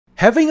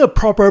Having a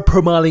proper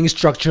permalink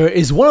structure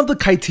is one of the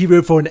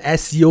criteria for an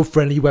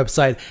SEO-friendly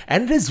website,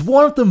 and it is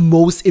one of the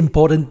most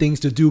important things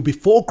to do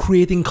before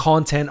creating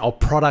content or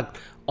product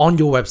on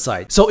your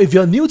website. So if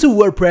you're new to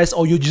WordPress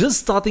or you're just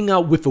starting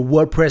out with a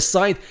WordPress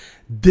site,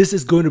 this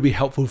is going to be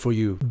helpful for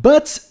you.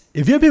 But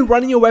if you've been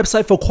running your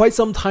website for quite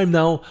some time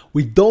now,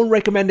 we don't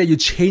recommend that you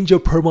change your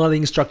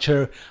permalink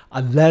structure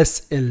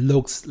unless it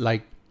looks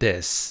like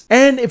this.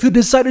 And if you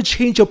decide to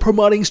change your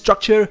permalink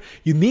structure,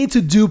 you need to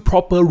do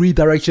proper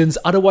redirections,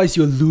 otherwise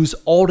you'll lose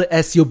all the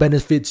SEO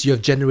benefits you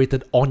have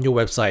generated on your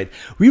website.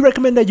 We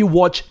recommend that you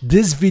watch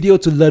this video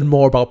to learn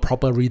more about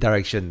proper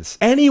redirections.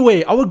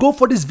 Anyway, our goal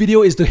for this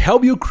video is to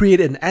help you create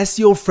an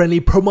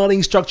SEO-friendly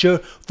permalink structure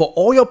for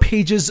all your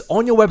pages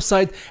on your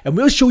website, and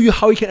we'll show you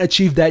how you can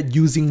achieve that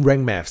using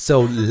rank math.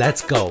 So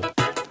let's go.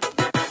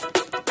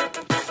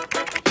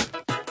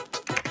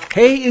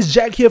 Hey, it's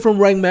Jack here from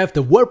Rank Math,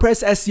 the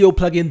WordPress SEO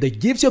plugin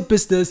that gives your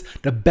business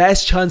the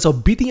best chance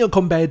of beating your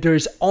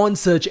competitors on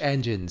search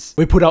engines.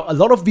 We put out a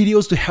lot of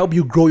videos to help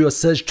you grow your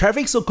search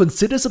traffic, so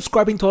consider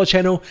subscribing to our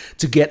channel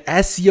to get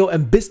SEO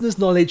and business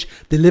knowledge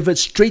delivered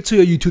straight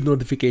to your YouTube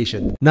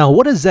notification. Now,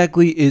 what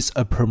exactly is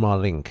a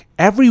permalink?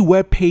 Every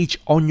web page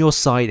on your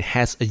site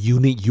has a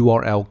unique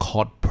URL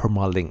called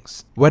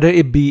permalinks. Whether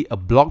it be a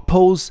blog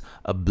post,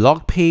 a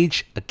blog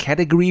page, a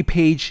category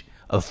page,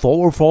 a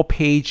 404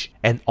 page,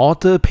 an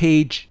author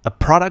page, a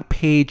product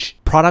page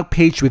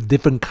with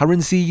different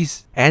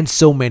currencies, and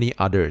so many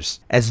others.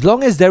 As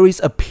long as there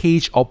is a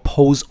page or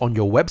post on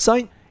your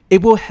website,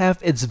 it will have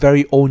its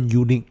very own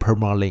unique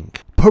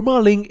permalink.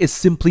 Permalink is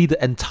simply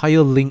the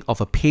entire link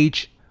of a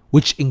page,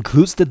 which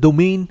includes the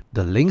domain,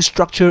 the link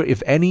structure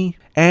if any,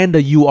 and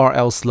the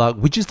URL slug,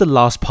 which is the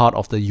last part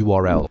of the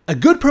URL. A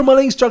good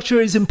permalink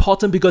structure is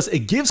important because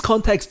it gives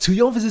context to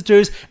your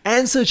visitors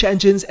and search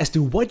engines as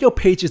to what your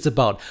page is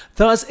about.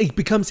 Thus, it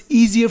becomes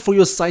easier for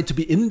your site to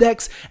be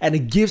indexed, and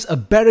it gives a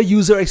better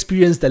user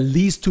experience that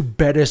leads to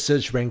better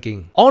search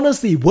ranking.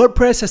 Honestly,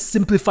 WordPress has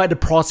simplified the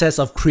process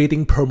of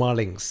creating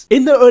permalinks.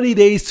 In the early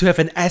days, to have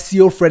an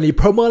SEO-friendly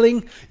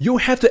permalink, you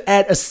have to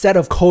add a set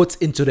of codes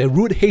into the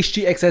root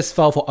htaccess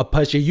file for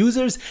Apache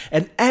users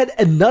and add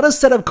another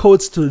set of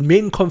codes to the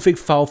main config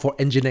file for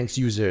Nginx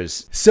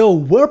users. So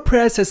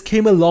WordPress has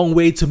came a long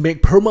way to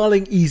make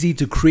permalink easy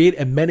to create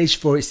and manage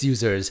for its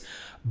users.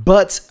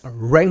 But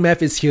Rank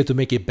Math is here to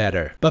make it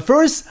better. But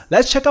first,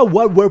 let's check out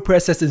what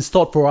WordPress has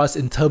installed for us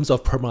in terms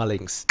of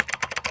permalinks.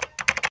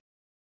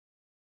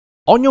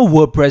 On your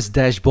WordPress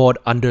dashboard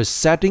under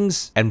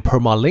Settings and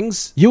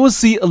Permalinks, you will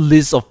see a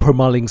list of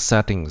permalink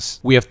settings.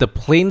 We have the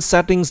plain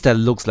settings that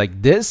looks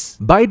like this.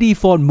 By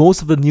default,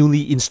 most of the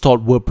newly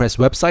installed WordPress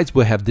websites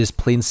will have this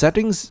plain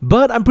settings,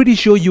 but I'm pretty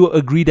sure you will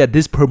agree that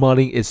this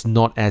permalink is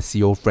not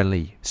SEO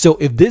friendly. So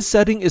if this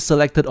setting is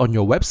selected on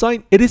your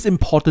website, it is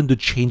important to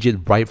change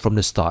it right from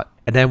the start.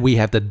 And then we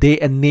have the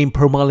date and name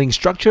permalink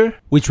structure,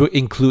 which will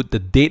include the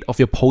date of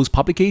your post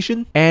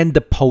publication and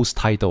the post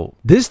title.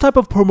 This type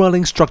of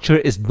permalink structure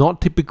is not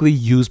typically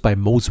used by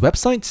most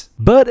websites,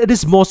 but it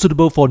is more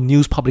suitable for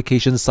news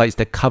publication sites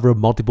that cover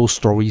multiple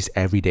stories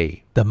every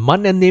day. The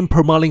month and name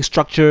permalink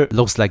structure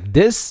looks like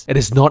this. It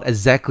is not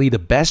exactly the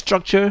best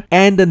structure,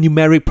 and the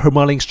numeric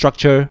permalink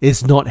structure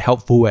is not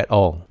helpful at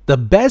all. The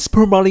best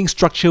permalink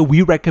structure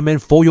we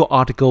recommend for your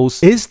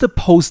articles is the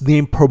post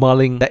name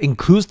permalink that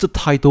includes the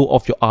title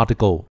of your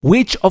article,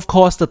 which of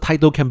course the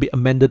title can be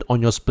amended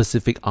on your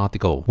specific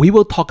article. We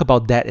will talk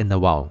about that in a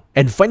while.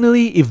 And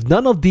finally, if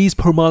none of these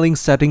permalink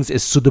settings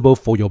is suitable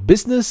for your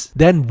business,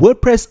 then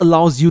WordPress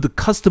allows you to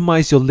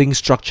customize your link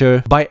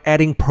structure by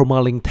adding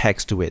permalink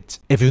text to it.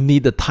 If you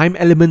need the time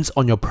elements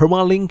on your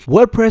permalink,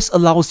 WordPress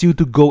allows you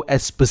to go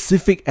as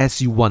specific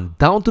as you want,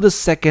 down to the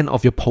second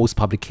of your post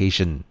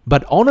publication.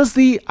 But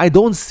honestly, I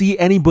don't see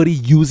anybody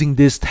using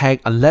this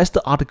tag unless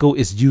the article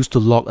is used to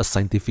log a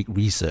scientific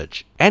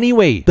research.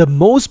 Anyway, the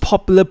most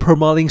popular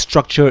permalink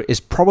structure is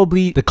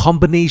probably the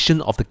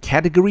combination of the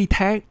category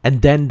tag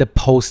and then the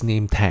post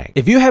name tag.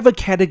 If you have a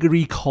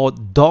category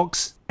called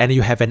dogs and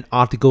you have an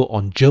article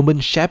on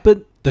German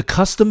Shepherd, the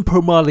custom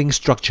permalink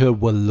structure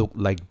will look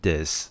like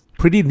this.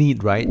 Pretty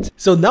neat, right?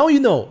 So now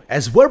you know,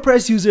 as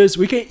WordPress users,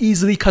 we can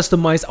easily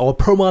customize our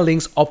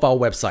permalinks of our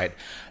website.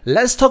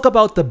 Let's talk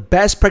about the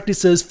best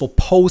practices for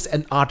post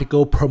and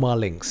article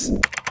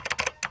permalinks.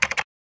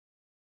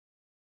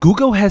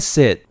 Google has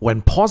said,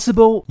 when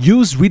possible,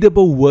 use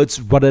readable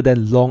words rather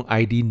than long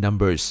ID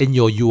numbers in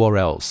your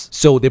URLs.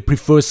 So they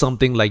prefer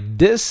something like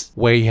this,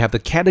 where you have the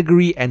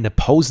category and the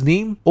post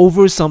name,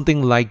 over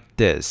something like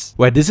this,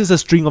 where this is a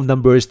string of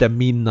numbers that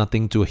mean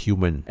nothing to a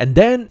human. And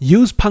then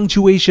use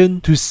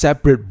punctuation to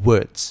separate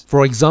words.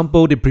 For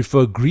example, they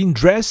prefer green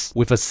dress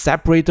with a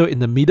separator in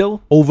the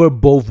middle over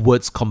both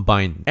words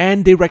combined.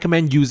 And they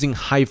recommend using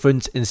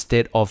hyphens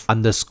instead of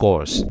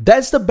underscores.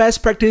 That's the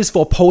best practice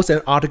for post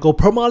and article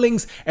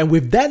permalinks. And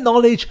with that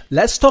knowledge,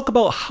 let's talk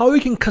about how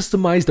you can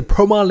customize the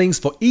permalinks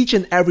for each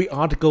and every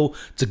article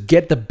to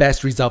get the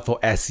best result for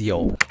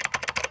SEO.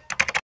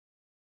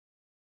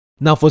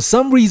 Now, for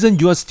some reason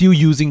you are still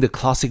using the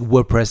classic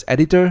WordPress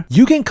editor,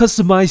 you can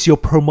customize your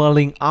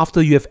permalink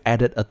after you have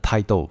added a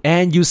title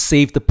and you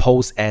save the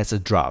post as a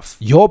draft.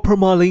 Your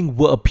permalink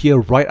will appear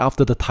right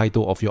after the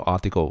title of your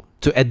article.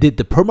 To edit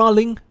the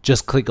permalink,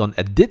 just click on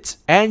edit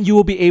and you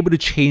will be able to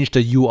change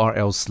the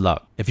URL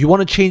slug. If you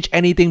want to change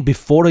anything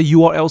before the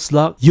URL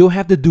slug, you'll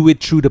have to do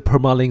it through the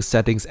permalink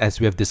settings as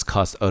we have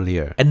discussed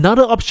earlier.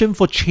 Another option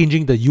for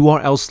changing the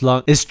URL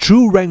slug is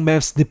through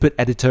RankMath snippet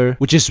editor,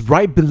 which is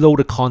right below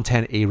the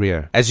content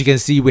area. As you can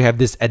see, we have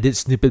this edit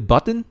snippet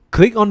button.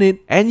 Click on it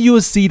and you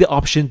will see the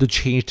option to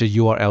change the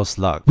URL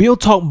slug. We'll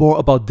talk more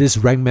about this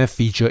RankMath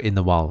feature in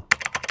a while.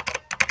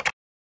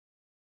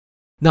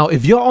 Now,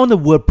 if you're on the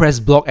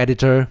WordPress blog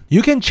editor,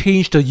 you can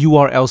change the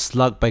URL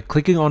slug by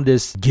clicking on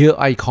this gear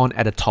icon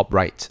at the top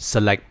right.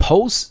 Select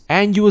Post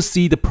and you will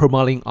see the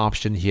permalink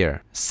option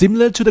here.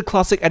 Similar to the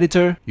classic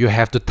editor, you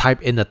have to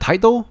type in the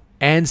title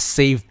and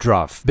save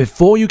draft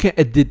before you can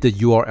edit the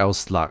URL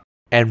slug.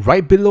 And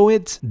right below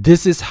it,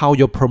 this is how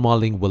your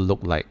permalink will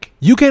look like.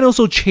 You can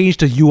also change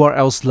the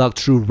URL slug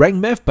through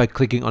RankMath by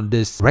clicking on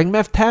this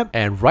RankMath tab,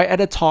 and right at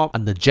the top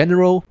under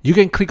General, you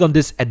can click on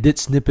this Edit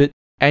Snippet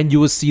and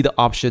you will see the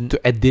option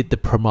to edit the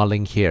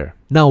permalink here.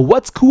 Now,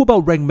 what's cool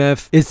about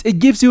RankMath is it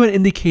gives you an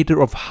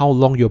indicator of how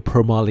long your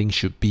permalink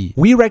should be.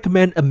 We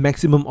recommend a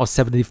maximum of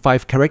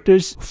 75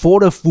 characters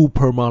for the full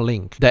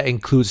permalink. That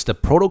includes the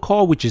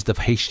protocol, which is the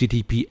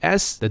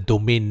HTTPS, the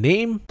domain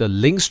name, the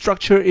link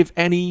structure if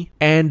any,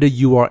 and the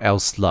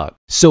URL slug.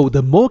 So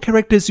the more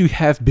characters you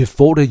have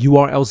before the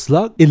URL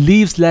slug, it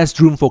leaves less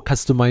room for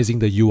customizing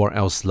the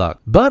URL slug.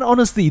 But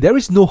honestly, there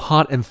is no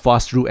hard and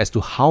fast rule as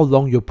to how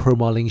long your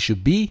permalink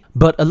should be,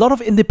 but a lot of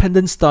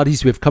independent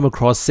studies we've come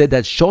across said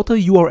that shorter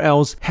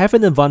URLs have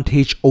an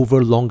advantage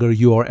over longer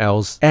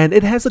URLs, and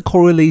it has a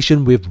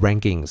correlation with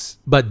rankings.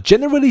 But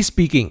generally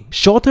speaking,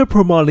 shorter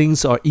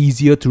permalinks are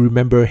easier to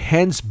remember,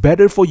 hence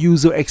better for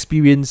user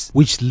experience,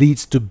 which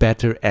leads to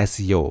better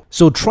SEO.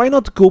 So try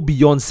not to go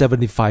beyond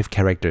 75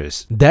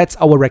 characters. That's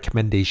our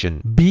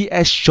recommendation. Be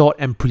as short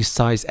and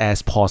precise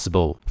as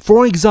possible.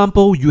 For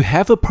example, you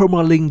have a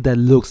permalink that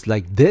looks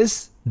like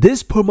this.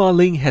 This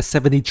permalink has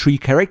 73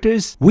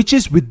 characters, which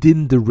is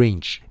within the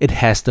range. It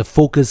has the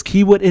focus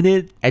keyword in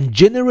it, and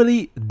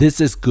generally this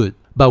is good.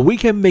 But we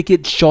can make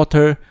it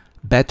shorter,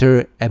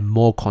 better, and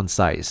more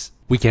concise.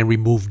 We can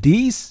remove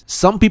these.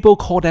 Some people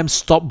call them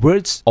stop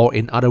words, or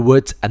in other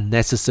words,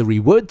 unnecessary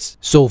words.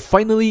 So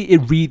finally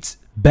it reads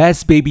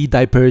best baby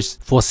diapers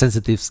for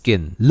sensitive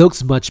skin.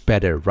 Looks much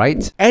better,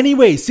 right?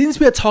 Anyway, since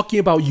we are talking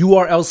about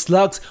URL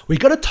slugs, we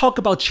gotta talk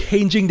about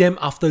changing them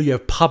after you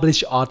have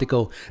published your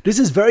article. This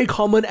is very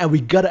common and we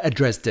gotta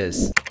address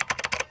this.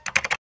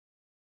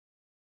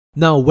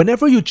 Now,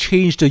 whenever you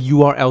change the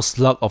URL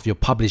slug of your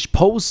published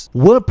post,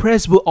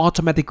 WordPress will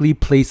automatically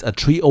place a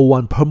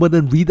 301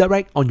 permanent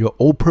redirect on your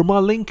old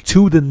permalink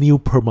to the new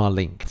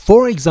permalink.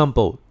 For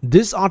example,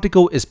 this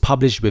article is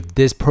published with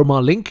this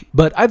permalink,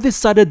 but I've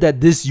decided that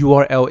this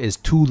URL is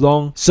too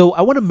long, so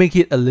I want to make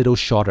it a little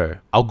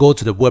shorter. I'll go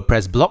to the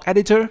WordPress blog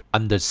editor,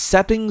 under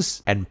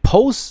Settings and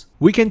Posts.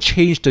 We can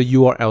change the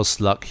URL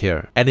slug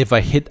here. And if I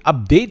hit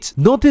update,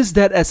 notice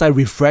that as I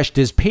refresh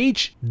this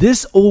page,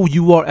 this old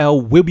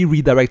URL will be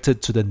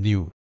redirected to the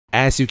new.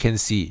 As you can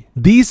see,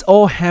 these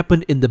all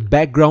happen in the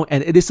background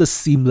and it is a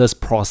seamless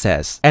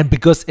process. And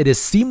because it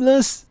is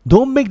seamless,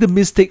 don't make the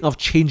mistake of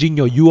changing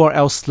your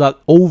URL slug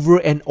over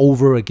and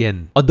over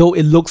again. Although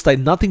it looks like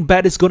nothing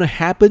bad is gonna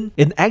happen,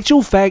 in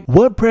actual fact,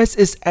 WordPress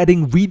is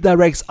adding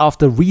redirects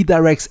after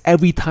redirects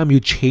every time you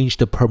change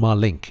the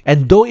permalink.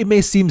 And though it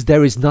may seem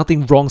there is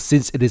nothing wrong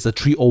since it is a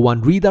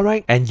 301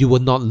 redirect and you will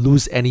not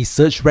lose any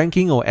search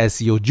ranking or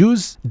SEO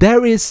juice,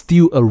 there is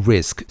still a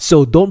risk.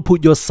 So don't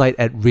put your site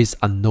at risk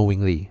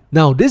unknowingly.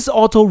 Now, this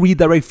auto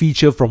redirect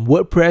feature from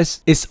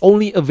WordPress is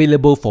only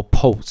available for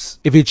posts.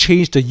 If you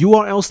change the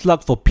URL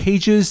slug for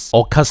pages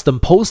or custom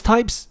post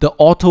types, the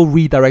auto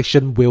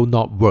redirection will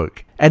not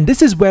work. And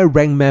this is where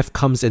RankMath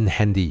comes in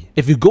handy.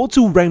 If you go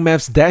to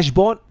RankMath's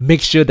dashboard,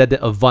 make sure that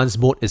the advanced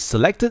mode is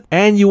selected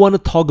and you want to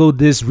toggle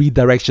this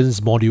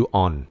redirections module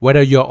on.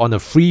 Whether you're on a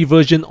free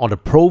version or the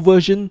pro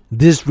version,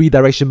 this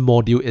redirection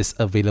module is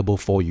available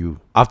for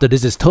you. After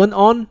this is turned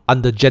on,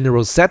 under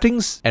General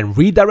Settings and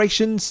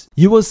Redirections,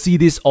 you will see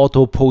this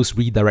auto post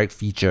redirect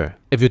feature.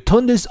 If you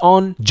turn this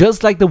on,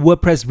 just like the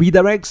WordPress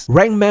redirects,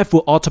 RankMath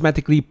will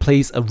automatically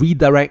place a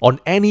redirect on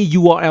any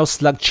URL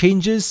slug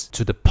changes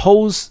to the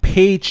post,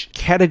 page,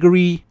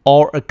 category,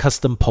 or a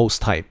custom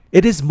post type.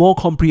 It is more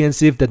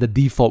comprehensive than the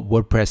default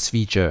WordPress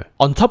feature.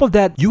 On top of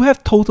that, you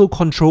have total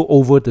control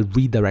over the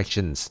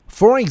redirections.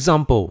 For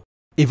example,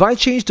 if I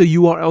change the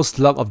URL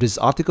slug of this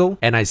article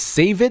and I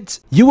save it,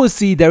 you will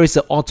see there is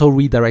an auto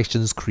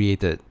redirections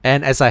created.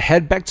 And as I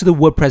head back to the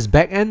WordPress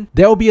backend,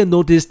 there will be a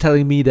notice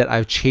telling me that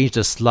I've changed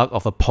the slug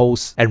of a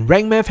post and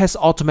RankMath has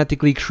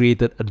automatically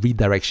created a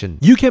redirection.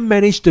 You can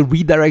manage the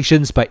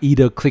redirections by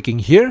either clicking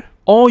here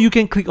or you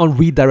can click on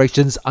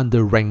redirections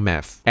under rank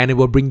math and it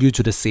will bring you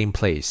to the same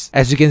place.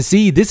 As you can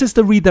see, this is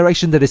the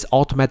redirection that is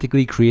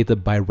automatically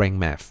created by rank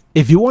math.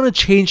 If you want to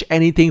change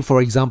anything,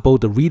 for example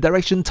the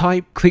redirection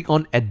type, click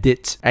on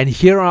edit and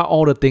here are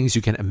all the things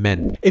you can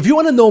amend. If you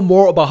want to know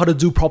more about how to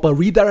do proper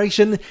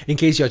redirection in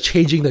case you're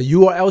changing the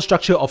URL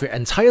structure of your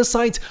entire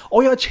site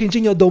or you're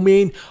changing your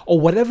domain or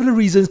whatever the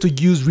reasons to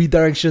use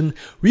redirection,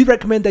 we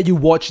recommend that you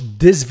watch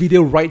this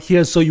video right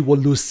here so you will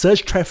lose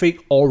search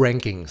traffic or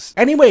rankings.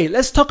 Anyway,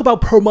 let's talk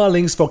about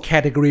permalinks for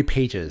category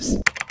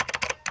pages.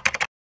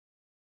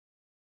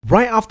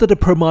 Right after the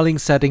permalink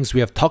settings we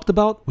have talked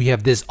about, we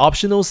have this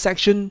optional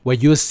section where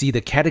you'll see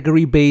the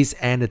category base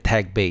and the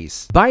tag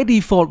base. By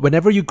default,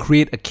 whenever you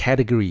create a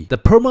category, the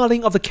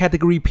permalink of the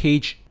category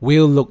page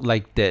will look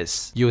like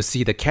this. You'll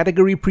see the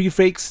category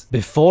prefix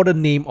before the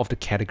name of the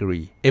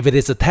category. If it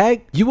is a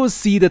tag, you will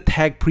see the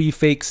tag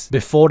prefix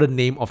before the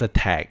name of the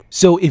tag.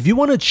 So if you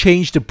want to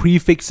change the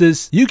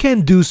prefixes, you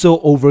can do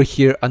so over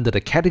here under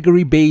the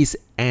category base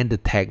and the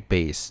tag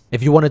base.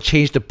 If you want to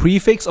change the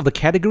prefix of the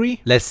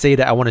category, let's say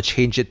that I want to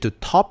change it to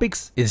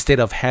topics instead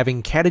of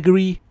having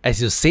category.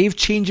 As you save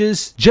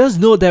changes, just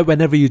note that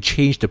whenever you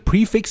change the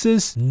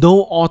prefixes,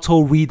 no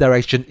auto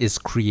redirection is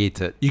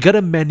created. You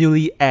gotta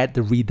manually add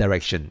the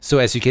redirection. So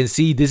as you can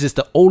see, this is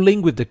the old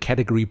link with the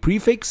category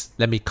prefix.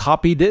 Let me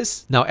copy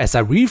this. Now as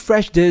I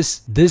refresh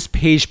this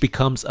page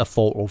becomes a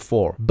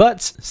 404.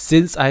 But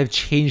since I've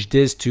changed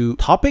this to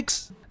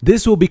topics,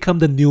 this will become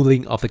the new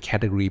link of the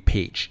category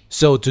page.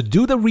 So to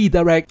do the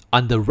redirect,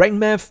 under rank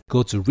math,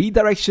 go to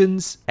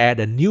redirections,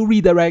 add a new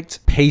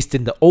redirect, paste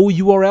in the old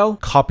URL,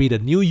 copy the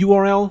new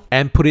URL,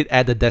 and put it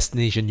at the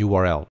destination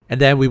URL.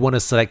 And then we want to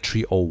select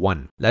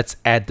 301. Let's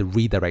add the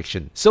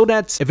redirection. So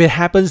that if it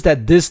happens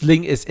that this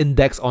link is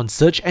indexed on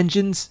search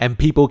engines and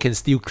people can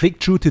still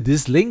click through to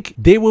this link,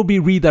 they will be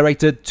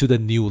redirected to the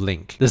new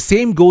link. The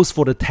same goes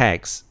for the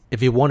tags.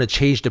 If you want to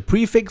change the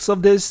prefix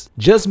of this,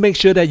 just make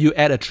sure that you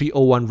add a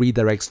 301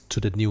 redirects to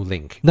the new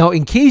link. Now,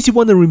 in case you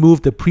want to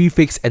remove the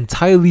prefix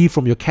entirely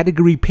from your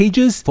category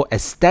pages for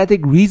aesthetic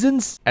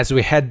reasons, as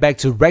we head back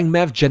to rank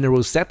math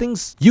general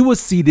settings, you will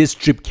see this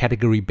strip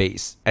category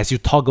base. As you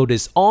toggle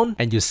this on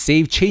and you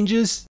save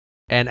changes,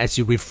 and as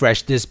you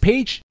refresh this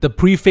page, the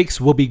prefix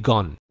will be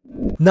gone.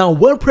 Now,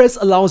 WordPress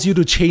allows you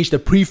to change the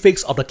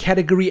prefix of the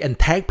category and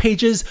tag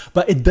pages,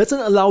 but it doesn't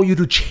allow you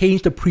to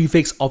change the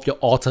prefix of your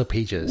author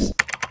pages.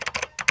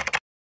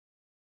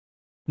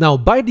 Now,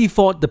 by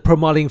default, the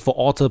permalink for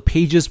author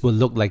pages will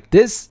look like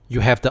this. You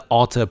have the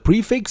author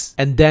prefix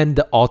and then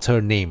the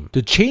author name.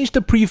 To change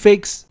the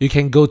prefix, you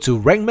can go to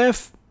rank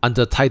math,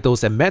 under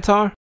titles and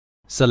meta,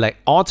 select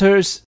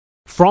authors.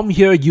 From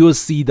here, you will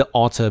see the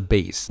author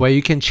base where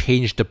you can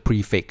change the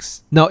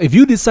prefix. Now, if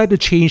you decide to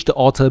change the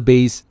author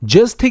base,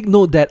 just take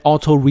note that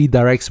auto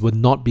redirects will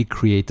not be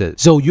created.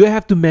 So you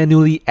have to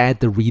manually add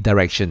the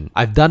redirection.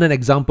 I've done an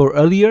example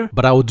earlier,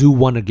 but I will do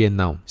one again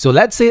now. So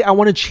let's say I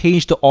want to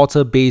change the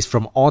author base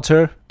from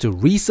author to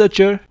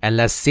researcher, and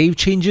let's save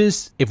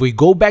changes. If we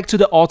go back to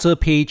the author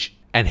page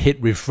and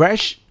hit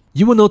refresh,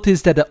 you will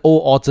notice that the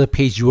old author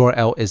page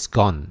URL is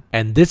gone.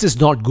 And this is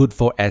not good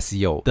for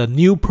SEO. The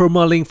new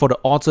permalink for the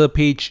author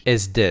page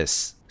is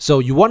this. So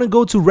you want to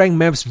go to rank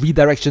math's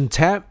redirection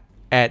tab,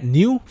 add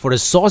new. For the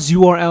source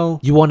URL,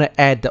 you want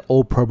to add the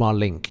old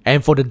permalink.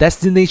 And for the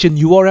destination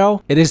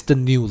URL, it is the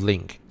new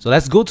link. So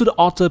let's go to the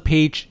author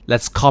page.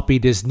 Let's copy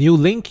this new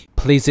link,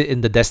 place it in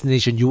the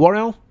destination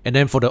URL. And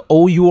then for the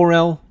old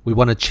URL, we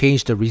want to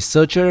change the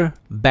researcher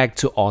back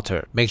to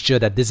author. Make sure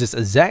that this is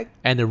exact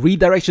and the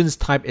redirections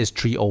type is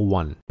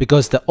 301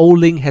 because the old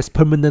link has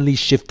permanently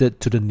shifted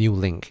to the new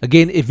link.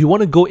 Again, if you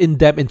want to go in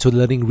depth into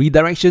learning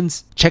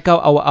redirections, check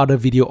out our other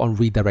video on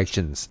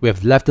redirections. We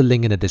have left the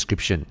link in the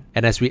description.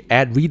 And as we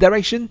add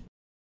redirection,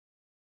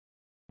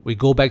 we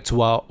go back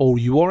to our old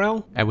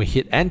URL and we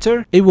hit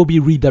enter, it will be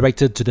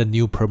redirected to the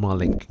new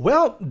permalink.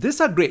 Well, these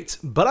are great,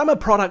 but I'm a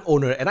product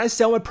owner and I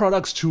sell my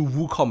products through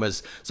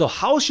WooCommerce. So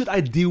how should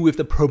I deal with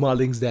the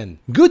permalinks then?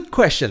 Good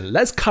question,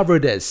 let's cover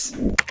this.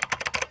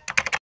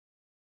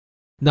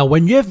 Now,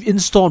 when you have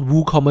installed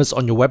WooCommerce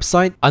on your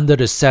website, under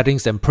the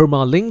settings and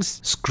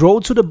permalinks,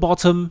 scroll to the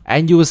bottom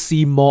and you will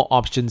see more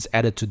options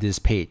added to this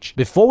page.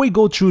 Before we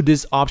go through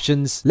these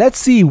options, let's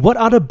see what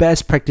are the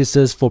best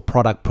practices for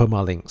product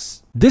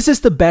permalinks. This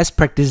is the best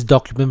practice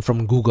document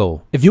from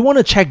Google. If you want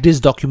to check this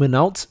document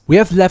out, we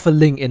have left a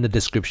link in the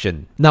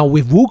description. Now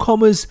with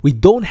WooCommerce, we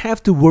don't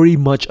have to worry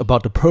much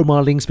about the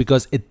permalinks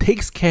because it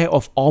takes care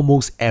of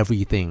almost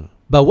everything.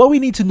 But what we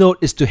need to note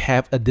is to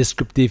have a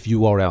descriptive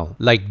URL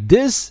like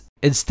this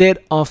instead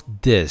of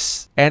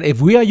this. And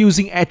if we are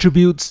using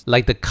attributes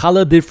like the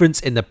color difference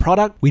in the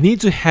product, we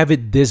need to have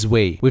it this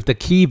way with the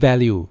key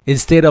value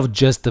instead of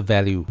just the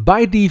value.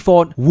 By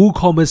default,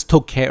 WooCommerce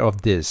took care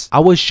of this. I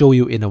will show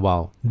you in a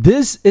while.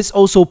 This is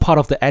also part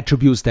of the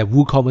attributes that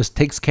WooCommerce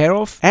takes care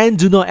of, and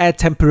do not add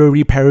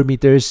temporary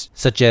parameters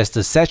such as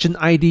the session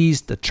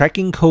IDs, the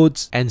tracking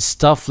codes, and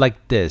stuff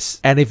like this.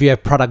 And if you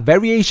have product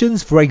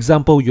variations, for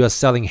example, you are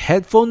selling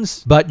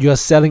headphones, but you are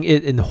selling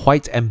it in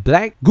white and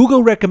black,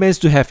 Google recommends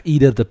to have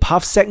either the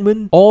path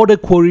segment or the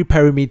query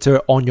parameter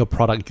on your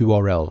product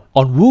URL.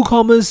 On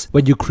WooCommerce,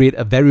 when you create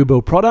a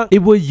variable product,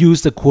 it will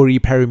use the query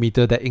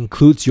parameter that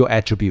includes your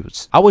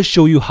attributes. I will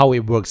show you how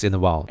it works in a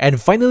while.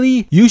 And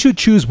finally, you should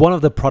choose one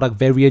of the product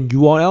variant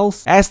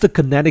URLs as the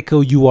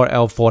canonical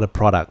URL for the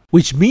product,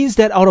 which means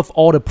that out of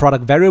all the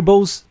product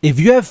variables, if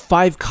you have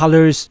 5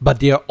 colors but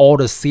they are all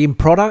the same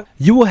product,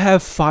 you will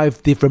have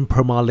 5 different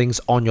permalinks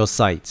on your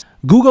site.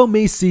 Google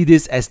may see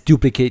this as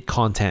duplicate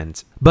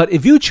content. But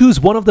if you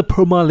choose one of the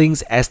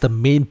permalinks as the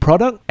main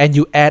product and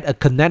you add a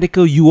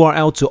canonical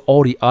URL to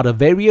all the other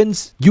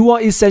variants, you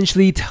are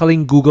essentially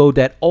telling Google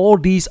that all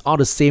these are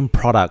the same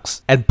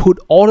products and put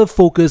all the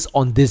focus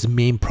on this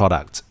main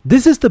product.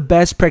 This is the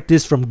best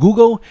practice from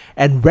Google,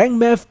 and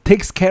RankMath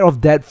takes care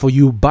of that for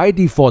you by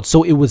default,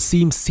 so it will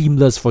seem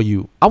seamless for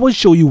you. I will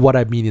show you what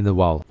I mean in a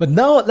while. But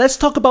now let's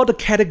talk about the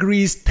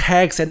categories,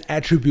 tags, and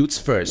attributes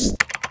first.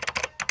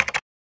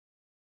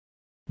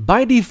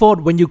 By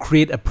default, when you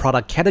create a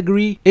product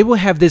category, it will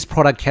have this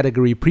product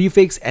category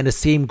prefix, and the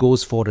same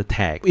goes for the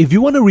tag. If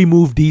you want to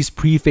remove these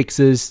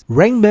prefixes,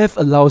 RankMath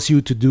allows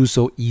you to do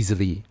so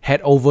easily.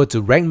 Head over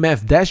to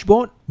RankMath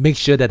dashboard, make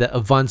sure that the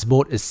advanced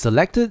mode is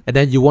selected, and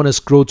then you want to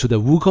scroll to the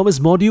WooCommerce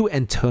module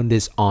and turn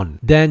this on.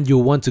 Then you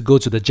want to go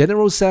to the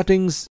general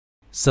settings,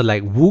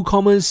 select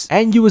WooCommerce,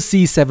 and you will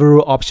see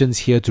several options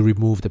here to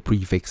remove the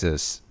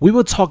prefixes. We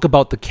will talk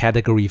about the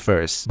category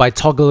first. By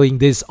toggling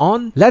this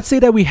on, let's say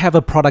that we have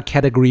a product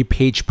category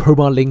page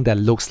permalink that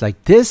looks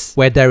like this,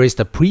 where there is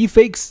the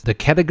prefix, the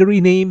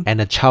category name,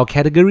 and a child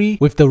category.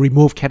 With the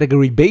remove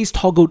category base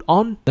toggled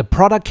on, the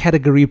product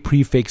category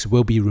prefix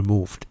will be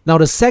removed. Now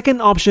the second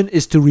option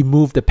is to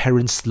remove the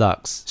parent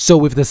slugs. So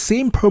with the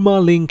same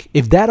permalink,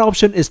 if that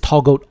option is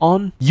toggled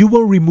on, you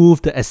will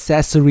remove the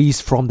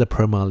accessories from the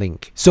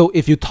permalink. So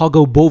if you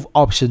toggle both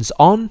options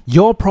on,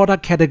 your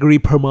product category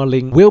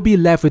permalink will be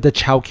left with the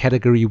child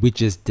category,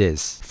 which is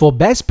this. For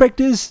best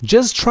practice,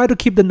 just try to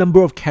keep the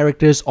number of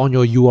characters on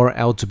your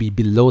URL to be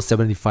below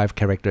 75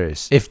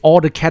 characters. If all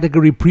the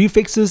category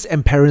prefixes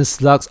and parent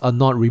slugs are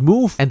not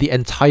removed and the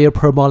entire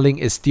permalink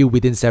is still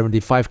within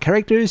 75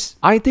 characters,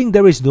 I think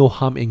there is no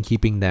harm in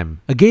keeping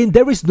them. Again,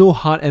 there is no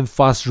hard and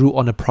fast rule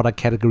on the product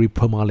category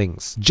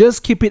permalinks.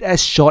 Just keep it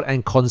as short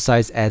and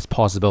concise as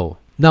possible.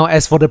 Now,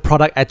 as for the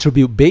product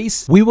attribute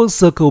base, we will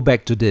circle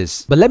back to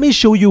this. But let me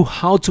show you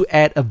how to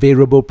add a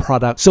variable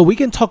product so we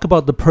can talk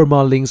about the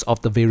permalinks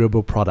of the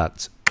variable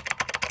product.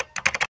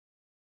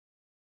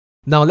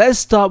 Now let's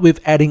start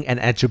with adding an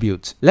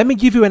attribute. Let me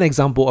give you an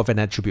example of an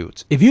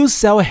attribute. If you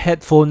sell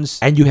headphones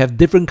and you have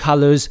different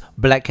colors,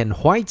 black and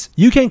white,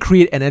 you can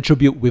create an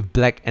attribute with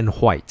black and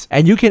white.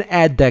 And you can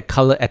add that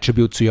color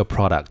attribute to your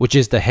product, which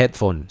is the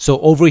headphone. So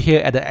over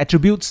here at the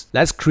attributes,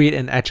 let's create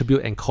an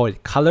attribute and call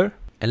it color.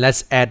 And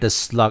let's add the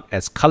slug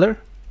as color.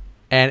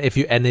 And if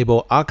you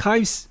enable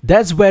archives,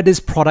 that's where this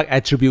product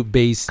attribute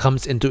base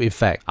comes into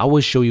effect. I will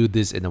show you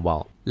this in a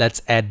while.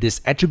 Let's add this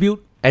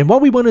attribute. And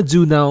what we want to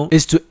do now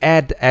is to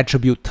add the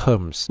attribute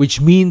terms, which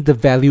mean the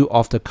value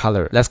of the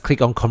color. Let's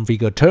click on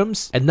configure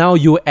terms, and now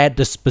you add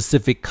the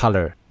specific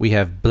color. We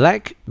have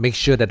black. Make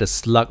sure that the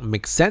slug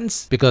makes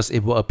sense because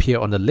it will appear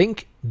on the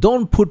link.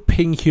 Don't put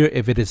pink here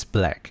if it is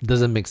black.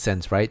 Doesn't make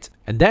sense, right?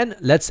 And then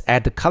let's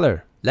add the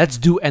color. Let's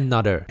do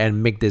another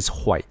and make this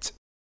white.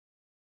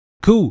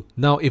 Cool.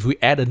 Now if we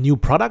add a new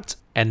product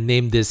and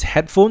name this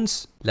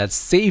headphones, let's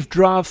save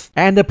draft,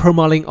 and the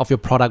permalink of your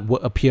product will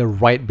appear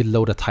right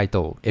below the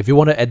title. If you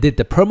want to edit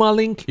the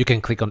permalink, you can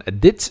click on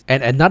edit.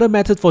 And another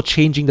method for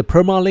changing the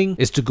permalink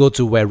is to go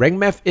to where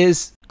RankMath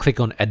is,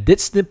 click on edit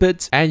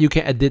snippet, and you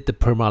can edit the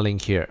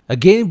permalink here.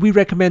 Again, we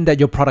recommend that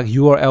your product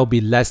URL be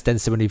less than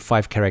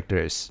 75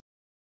 characters.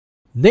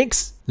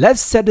 Next, let's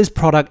set this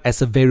product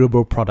as a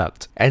variable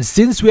product. And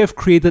since we have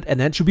created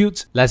an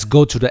attribute, let's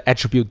go to the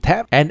attribute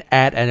tab and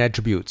add an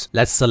attribute.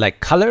 Let's select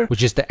color,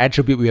 which is the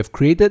attribute we have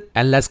created,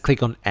 and let's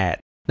click on add.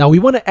 Now we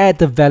want to add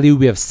the value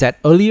we have set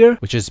earlier,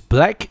 which is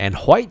black and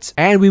white,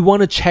 and we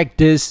want to check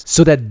this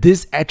so that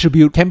this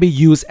attribute can be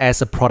used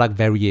as a product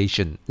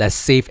variation. Let's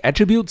save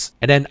attributes,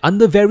 and then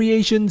under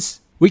variations,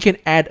 we can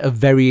add a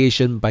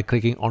variation by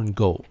clicking on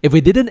Go. If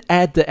we didn't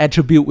add the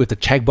attribute with the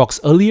checkbox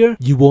earlier,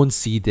 you won't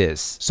see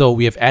this. So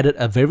we have added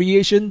a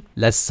variation.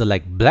 Let's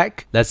select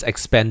black. Let's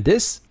expand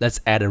this. Let's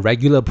add a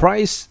regular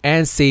price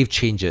and save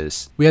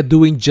changes. We are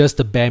doing just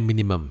the bare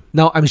minimum.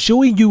 Now I'm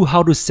showing you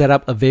how to set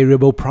up a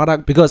variable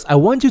product because I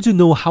want you to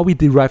know how we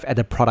derive at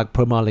the product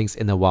permalinks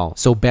in a while.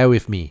 So bear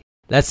with me.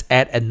 Let's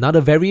add another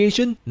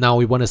variation. Now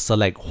we want to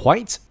select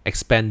white,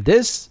 expand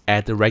this,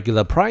 add the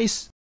regular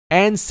price,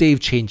 and save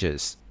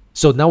changes.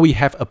 So now we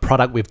have a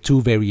product with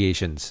 2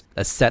 variations.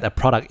 Let's set a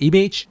product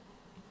image,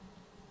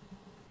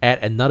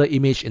 add another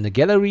image in the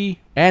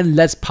gallery, and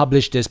let's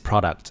publish this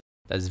product.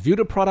 Let's view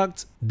the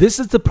product. This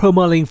is the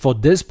permalink for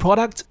this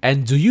product,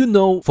 and do you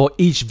know for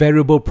each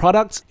variable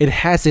product, it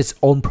has its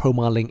own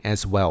permalink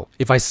as well.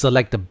 If I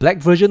select the black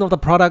version of the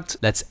product,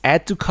 let's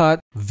add to cart,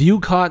 view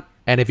cart,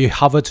 and if you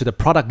hover to the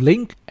product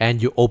link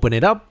and you open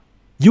it up,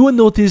 you will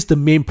notice the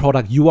main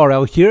product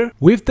URL here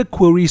with the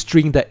query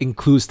string that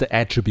includes the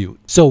attribute.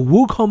 So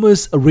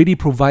WooCommerce already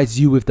provides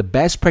you with the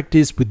best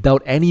practice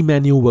without any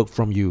manual work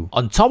from you.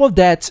 On top of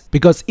that,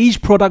 because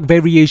each product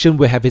variation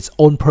will have its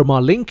own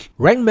permalink,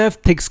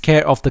 RankMath takes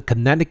care of the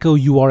canonical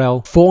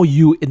URL for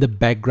you in the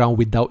background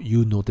without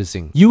you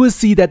noticing. You will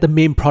see that the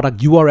main product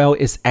URL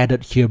is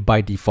added here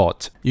by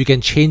default. You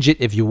can change it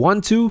if you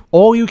want to,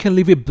 or you can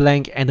leave it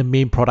blank and the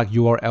main product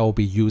URL will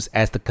be used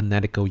as the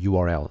canonical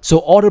URL. So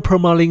all the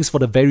permalinks for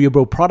the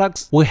variable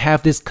products will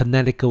have this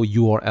canonical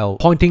URL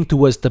pointing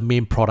towards the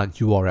main product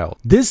URL.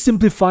 This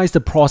simplifies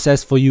the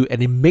process for you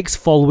and it makes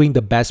following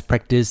the best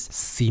practice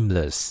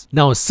seamless.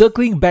 Now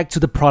circling back to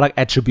the product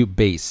attribute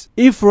base.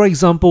 If for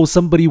example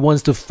somebody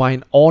wants to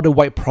find all the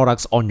white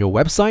products on your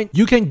website,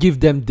 you can give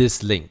them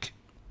this link.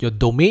 Your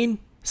domain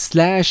 /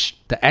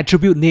 the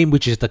attribute name,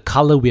 which is the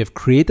color we have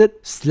created,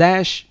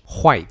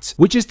 / white,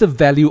 which is the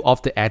value of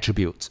the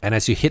attribute. And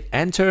as you hit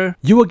enter,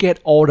 you will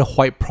get all the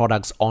white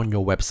products on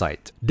your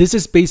website. This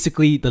is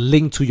basically the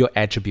link to your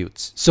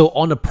attributes. So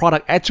on the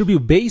product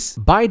attribute base,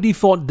 by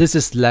default, this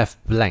is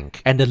left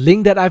blank and the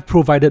link that I've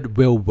provided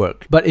will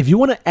work. But if you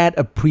want to add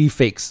a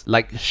prefix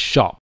like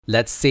shop,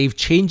 let's save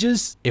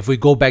changes. If we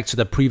go back to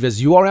the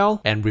previous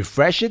URL and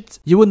refresh it,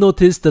 you will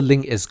notice the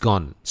link is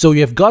gone. So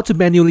you have got to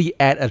manually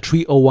add a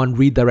 301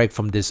 redirect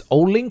from this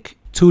old link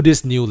to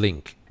this new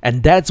link.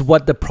 And that's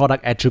what the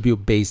product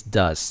attribute base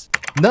does.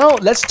 Now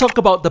let's talk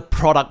about the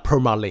product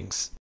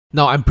permalinks.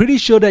 Now I'm pretty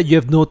sure that you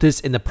have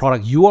noticed in the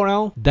product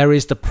URL, there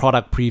is the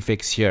product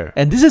prefix here.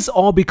 And this is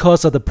all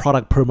because of the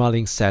product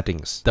permalink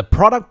settings. The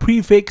product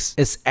prefix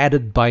is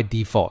added by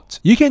default.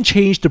 You can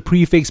change the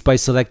prefix by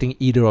selecting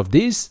either of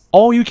these,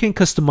 or you can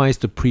customize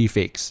the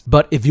prefix.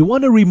 But if you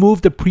want to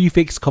remove the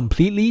prefix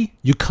completely,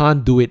 you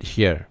can't do it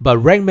here. But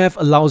RankMath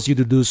allows you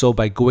to do so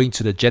by going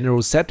to the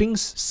general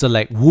settings,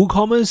 select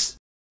WooCommerce,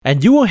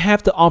 and you will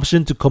have the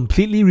option to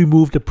completely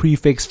remove the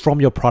prefix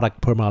from your product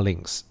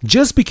permalinks.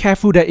 Just be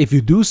careful that if you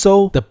do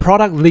so, the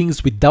product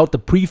links without the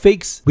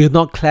prefix will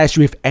not clash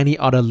with any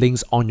other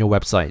links on your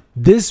website.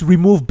 This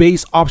remove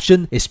base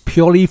option is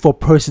purely for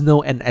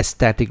personal and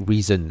aesthetic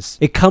reasons.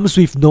 It comes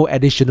with no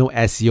additional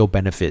SEO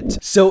benefit.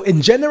 So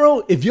in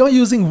general, if you're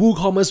using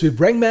WooCommerce with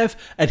RankMath,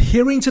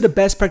 adhering to the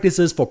best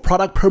practices for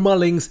product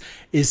permalinks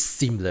is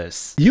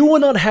seamless. You will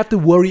not have to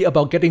worry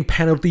about getting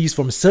penalties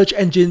from search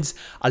engines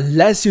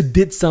unless you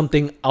did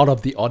something out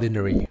of the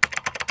ordinary.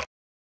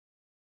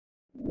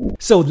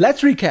 So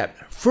let's recap.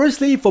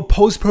 Firstly, for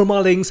post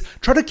permalinks,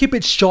 try to keep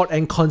it short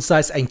and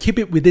concise and keep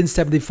it within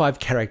 75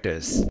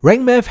 characters.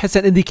 RankMath has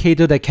an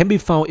indicator that can be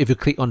found if you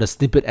click on the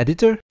snippet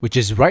editor, which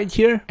is right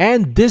here.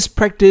 And this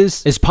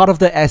practice is part of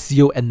the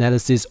SEO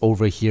analysis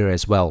over here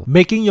as well,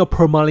 making your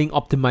permalink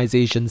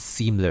optimization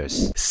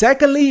seamless.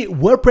 Secondly,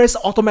 WordPress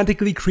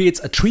automatically creates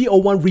a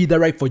 301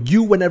 redirect for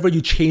you whenever you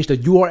change the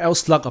URL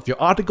slug of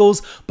your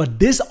articles, but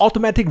this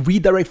automatic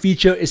redirect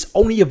feature is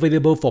only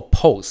available for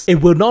posts. It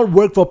will not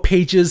work for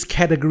pages,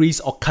 categories,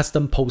 or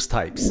custom post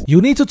types. You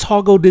need to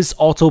toggle this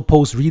auto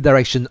post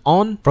redirection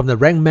on from the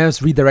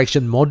RankMath's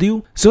redirection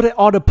module so that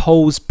all the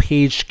post,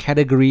 page,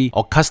 category,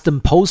 or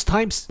custom post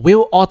types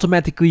will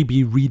automatically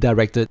be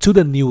redirected to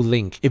the new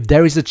link if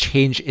there is a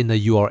change in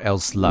the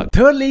URL slug.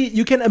 Thirdly,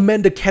 you can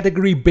amend the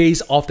category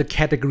base of the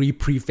category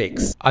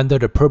prefix. Under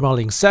the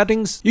permalink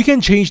settings, you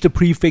can change the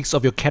prefix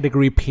of your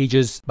category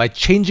pages by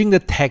changing the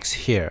text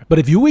here. But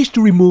if you wish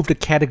to remove the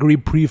category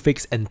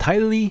prefix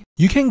entirely,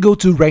 you can go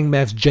to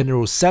RankMath's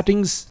general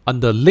settings.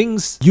 Under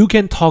links, you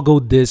can toggle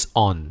this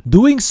on.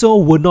 Doing so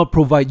will not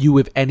provide you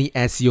with any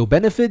SEO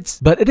benefits,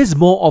 but it is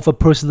more of a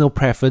personal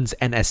preference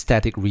and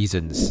aesthetic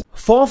reasons.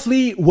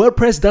 Fourthly,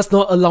 WordPress does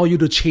not allow you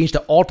to change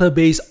the author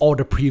base or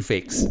the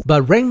prefix,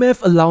 but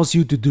RankMath allows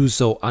you to do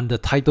so. Under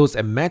titles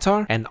and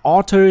meta and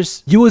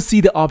authors, you will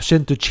see the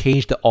option to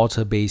change the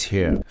author base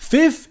here.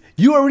 Fifth,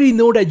 you already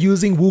know that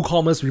using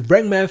WooCommerce with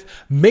RankMath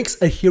makes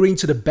adhering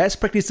to the best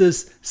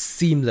practices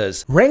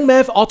seamless.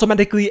 RankMath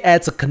automatically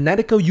adds a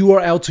canonical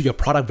URL to your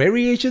product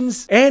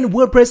variations, and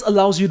WordPress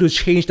allows you to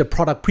change the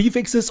product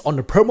prefixes on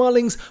the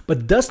permalinks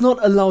but does not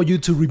allow you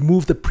to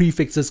remove the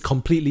prefixes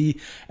completely,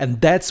 and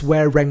that's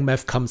where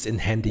RankMath comes in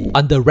handy.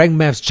 Under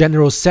RankMath's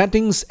general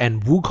settings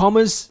and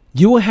WooCommerce,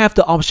 you will have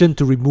the option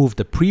to remove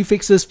the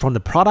prefixes from the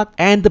product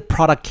and the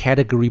product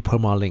category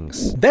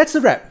permalinks. That's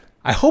a wrap.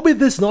 I hope with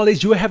this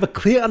knowledge you will have a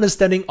clear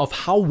understanding of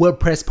how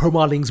WordPress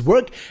permalinks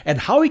work and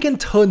how you can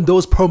turn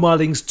those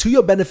permalinks to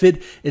your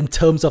benefit in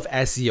terms of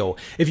SEO.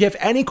 If you have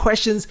any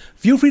questions,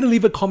 feel free to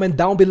leave a comment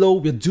down below.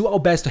 We'll do our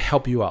best to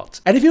help you out.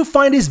 And if you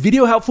find this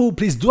video helpful,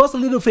 please do us a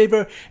little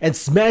favor and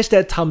smash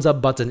that thumbs up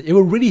button. It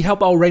will really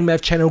help our RankMath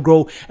channel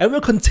grow, and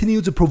we'll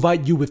continue to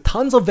provide you with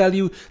tons of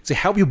value to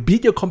help you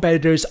beat your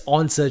competitors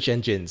on search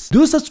engines.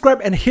 Do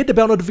subscribe and hit the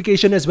bell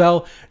notification as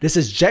well. This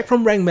is Jack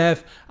from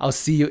RankMath. I'll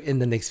see you in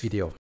the next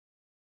video.